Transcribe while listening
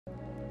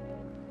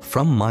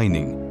From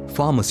mining,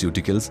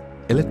 pharmaceuticals,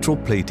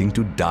 electroplating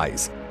to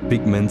dyes,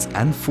 pigments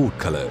and food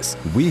colors,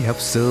 we have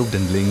served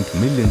and linked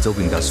millions of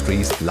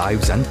industries,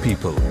 lives and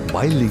people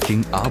by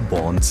linking our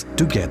bonds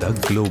together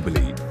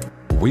globally.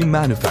 We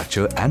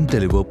manufacture and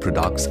deliver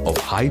products of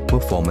high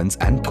performance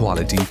and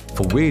quality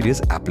for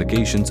various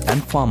applications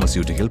and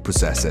pharmaceutical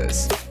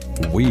processes.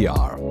 We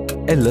are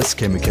LS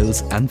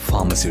Chemicals and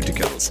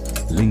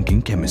Pharmaceuticals,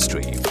 linking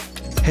chemistry.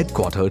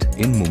 Headquartered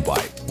in Mumbai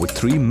with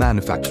 3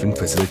 manufacturing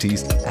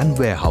facilities and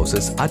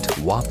warehouses at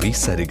Vapi,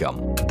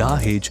 Sarigam,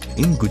 Dahej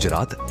in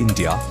Gujarat,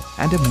 India,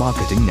 and a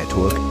marketing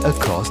network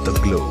across the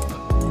globe.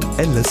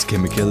 LS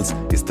Chemicals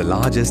is the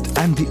largest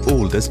and the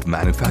oldest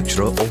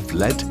manufacturer of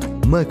lead,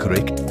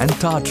 mercuric and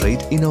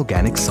tartrate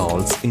inorganic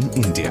salts in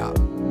India.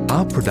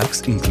 Our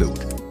products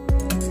include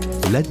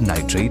lead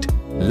nitrate,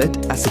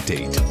 lead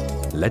acetate,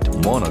 lead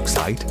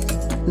monoxide,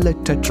 lead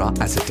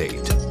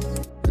tetraacetate,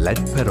 lead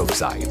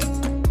peroxide,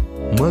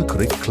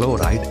 mercury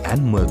chloride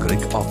and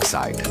mercuric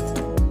oxide,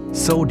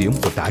 sodium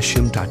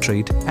potassium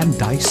tartrate and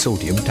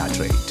disodium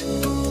tartrate.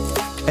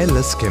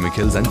 LS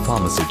Chemicals and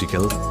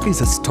Pharmaceutical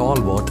is a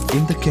stalwart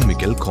in the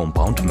chemical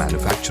compound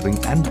manufacturing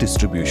and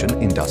distribution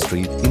industry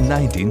in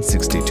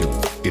 1962.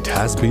 It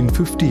has been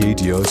 58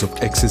 years of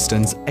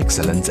existence,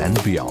 excellence and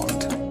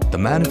beyond. The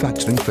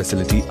manufacturing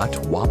facility at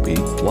Vapi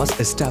was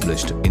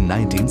established in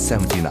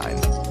 1979.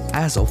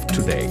 As of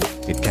today,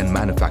 it can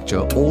manufacture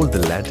all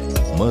the lead,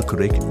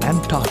 mercuric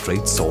and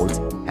tartrate salts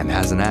and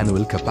has an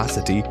annual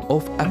capacity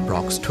of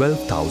approx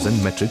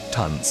 12,000 metric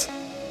tons.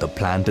 The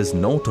plant is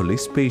not only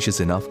spacious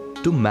enough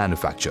to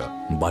manufacture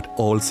but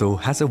also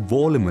has a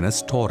voluminous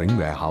storing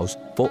warehouse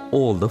for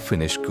all the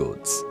finished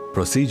goods.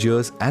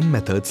 Procedures and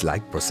methods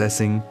like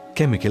processing,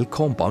 chemical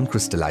compound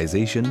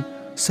crystallization,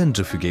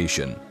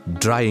 centrifugation,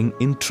 drying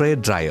in tray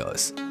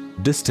dryers,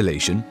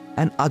 distillation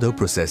and other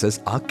processes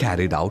are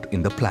carried out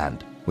in the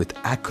plant with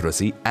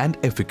accuracy and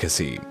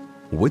efficacy.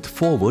 With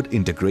forward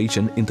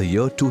integration in the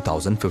year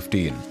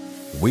 2015,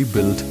 we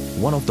built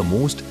one of the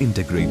most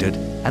integrated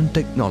and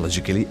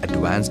technologically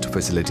advanced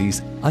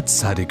facilities at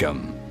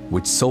Sarigam,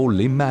 which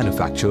solely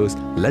manufactures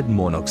lead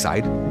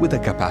monoxide with a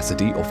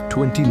capacity of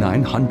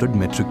 2,900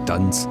 metric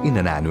tons in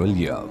an annual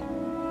year.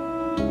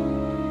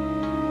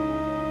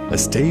 A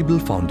stable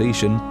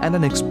foundation and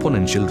an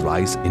exponential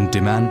rise in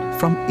demand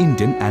from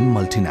Indian and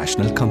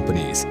multinational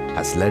companies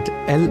has led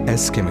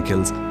LS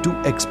Chemicals to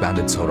expand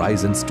its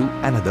horizons to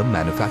another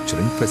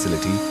manufacturing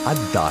facility at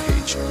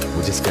Dahej,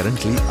 which is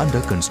currently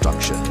under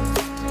construction.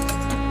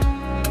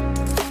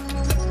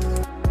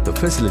 The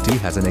facility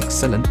has an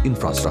excellent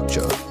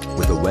infrastructure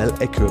with a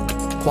well-equipped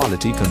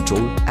quality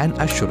control and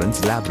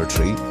assurance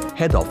laboratory,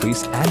 head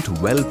office and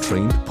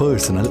well-trained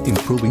personnel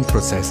improving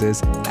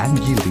processes and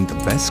yielding the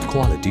best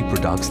quality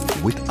products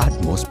with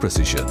utmost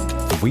precision.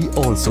 We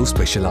also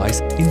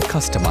specialize in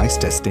customized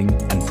testing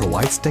and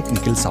provides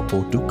technical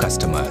support to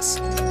customers.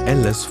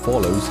 LS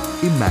follows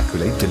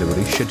immaculate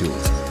delivery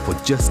schedules for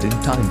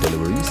just-in-time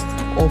deliveries,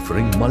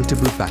 offering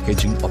multiple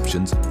packaging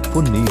options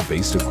for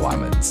need-based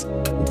requirements.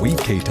 We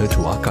cater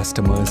to our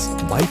customers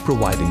by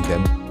providing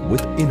them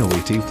with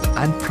innovative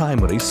and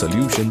primary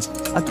solutions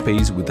at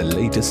pace with the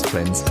latest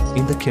trends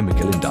in the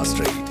chemical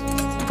industry.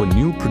 For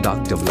new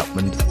product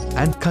development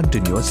and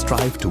continuous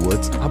strive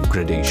towards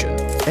upgradation,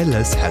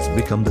 LS has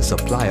become the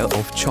supplier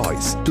of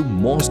choice to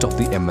most of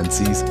the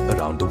MNCs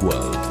around the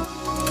world.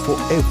 For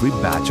every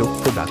batch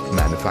of product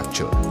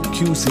manufactured,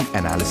 QC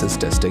analysis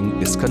testing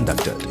is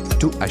conducted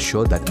to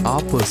assure that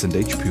our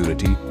percentage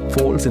purity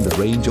falls in the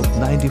range of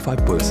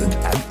 95%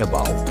 and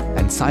above,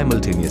 and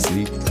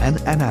simultaneously an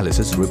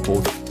analysis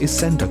report is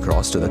sent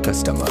across to the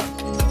customer.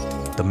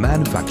 The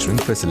manufacturing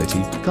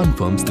facility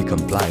confirms the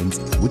compliance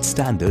with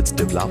standards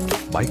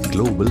developed by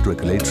Global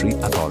Regulatory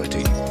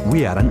Authority.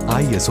 We are an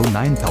ISO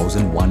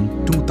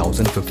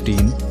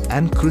 9001-2015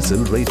 and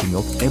CRISIL rating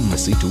of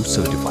MSC2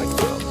 certified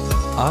firm.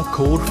 Our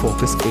core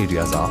focus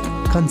areas are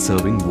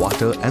conserving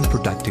water and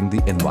protecting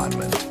the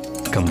environment,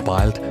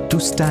 compiled to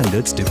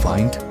standards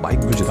defined by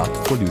Gujarat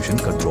Pollution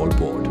Control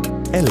Board.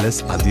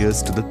 LS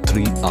adheres to the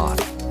 3R,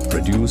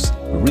 produce,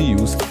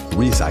 reuse,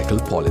 recycle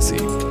policy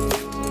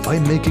by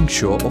making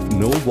sure of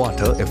no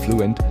water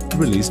effluent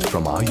released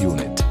from our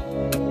unit.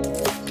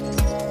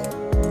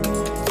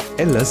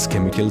 LS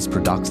Chemicals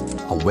products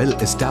are well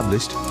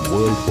established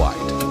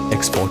worldwide,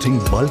 exporting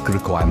bulk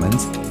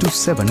requirements to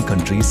 7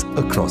 countries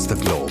across the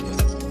globe.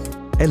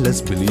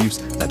 LS believes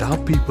that our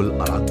people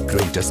are our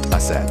greatest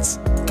assets.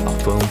 Our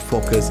firm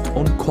focus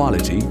on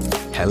quality,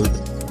 health,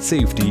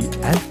 safety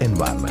and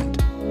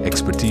environment.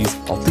 Expertise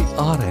of the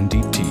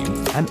R&D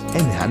team and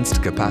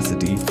enhanced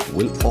capacity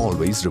will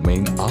always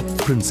remain our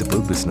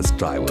principal business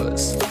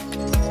drivers.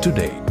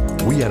 Today,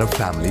 we are a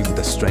family with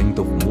a strength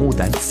of more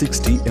than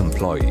 60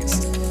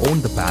 employees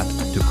on the path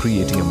to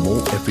creating a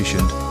more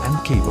efficient and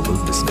capable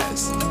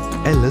business.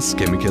 LS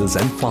Chemicals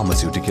and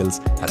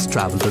Pharmaceuticals has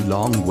travelled a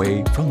long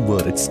way from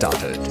where it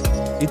started.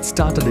 It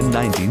started in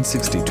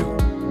 1962,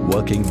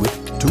 working with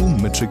 2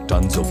 metric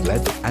tons of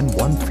lead and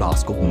 1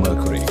 flask of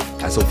mercury.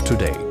 As of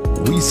today,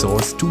 We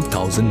source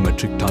 2,000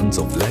 metric tons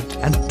of lead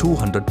and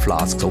 200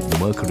 flasks of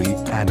mercury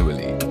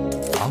annually.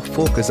 Our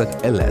focus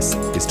at LS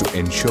is to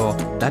ensure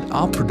that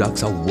our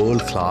products are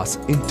world-class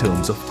in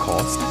terms of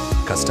cost,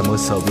 customer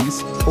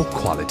service or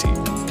quality.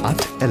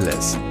 At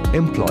LS,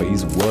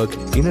 employees work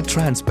in a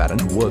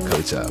transparent work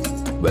culture,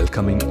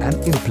 welcoming and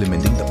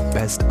implementing the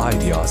best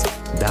ideas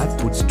that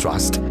puts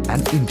trust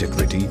and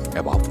integrity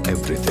above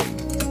everything.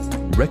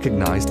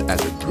 Recognized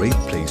as a great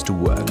place to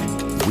work,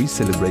 we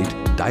celebrate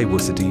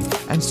diversity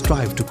and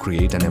strive to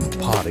create an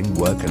empowering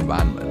work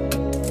environment.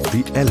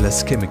 The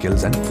LS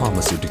Chemicals and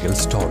Pharmaceutical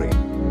story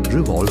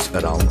revolves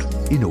around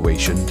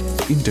innovation,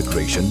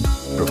 integration,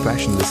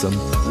 professionalism,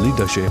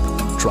 leadership,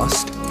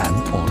 trust and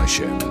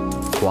ownership.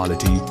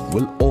 Quality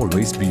will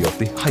always be of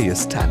the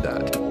highest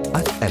standard.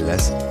 At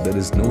LS, there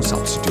is no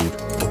substitute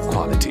for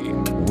quality.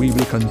 We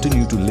will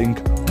continue to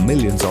link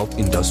millions of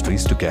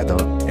industries together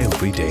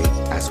every day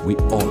as we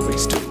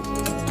always do.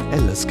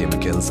 LS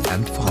Chemicals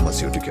and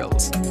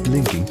Pharmaceuticals,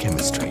 linking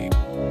chemistry.